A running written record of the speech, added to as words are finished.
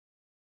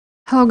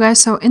Hello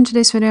guys, so in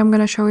today's video I'm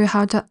going to show you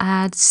how to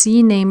add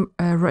CNAME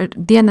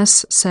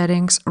DNS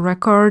settings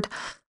record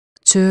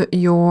to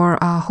your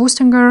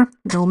Hostinger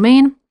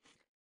domain,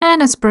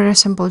 and it's pretty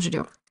simple to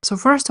do. So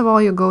first of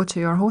all, you go to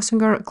your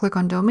Hostinger, click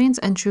on domains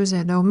and choose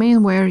a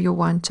domain where you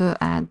want to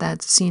add that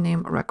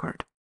CNAME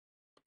record.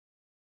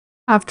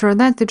 After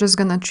that, you're just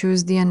going to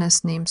choose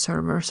DNS name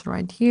servers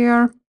right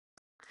here,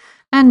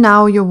 and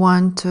now you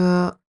want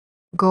to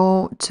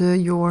go to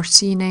your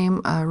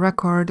CNAME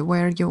record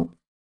where you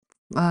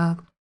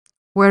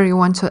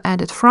want to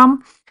add it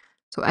from.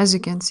 So as you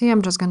can see,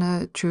 I'm just going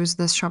to choose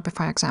this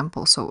Shopify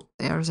example. So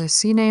there's a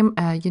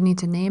CNAME, you need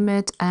to name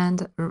it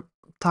and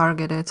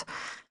target it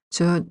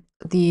to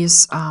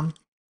these. So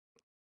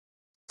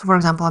for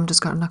example, I'm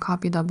just going to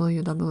copy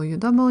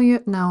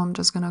www. Now I'm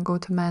just going to go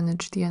to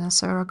manage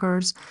DNS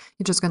records.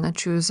 You're just going to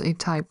choose a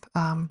type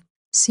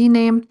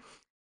CNAME.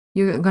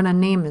 You're going to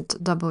name it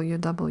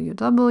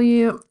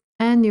www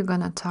and you're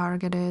going to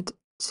target it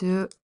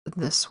to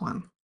this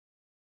one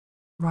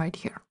right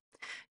here.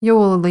 You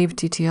will leave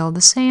TTL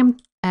the same,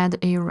 add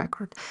a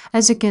record.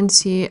 As you can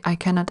see, I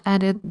cannot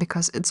add it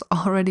because it's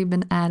already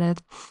been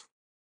added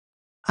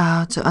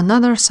to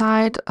another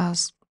site,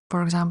 as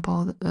for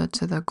example,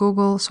 to the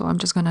Google. So I'm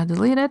just going to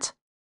delete it.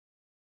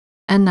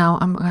 And now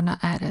I'm going to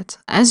add it.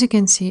 As you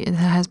can see, it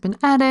has been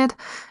added,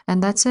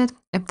 and that's it.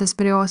 If this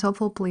video was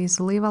helpful, please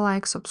leave a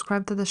like,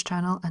 subscribe to this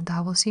channel, and I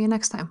will see you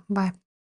next time. Bye.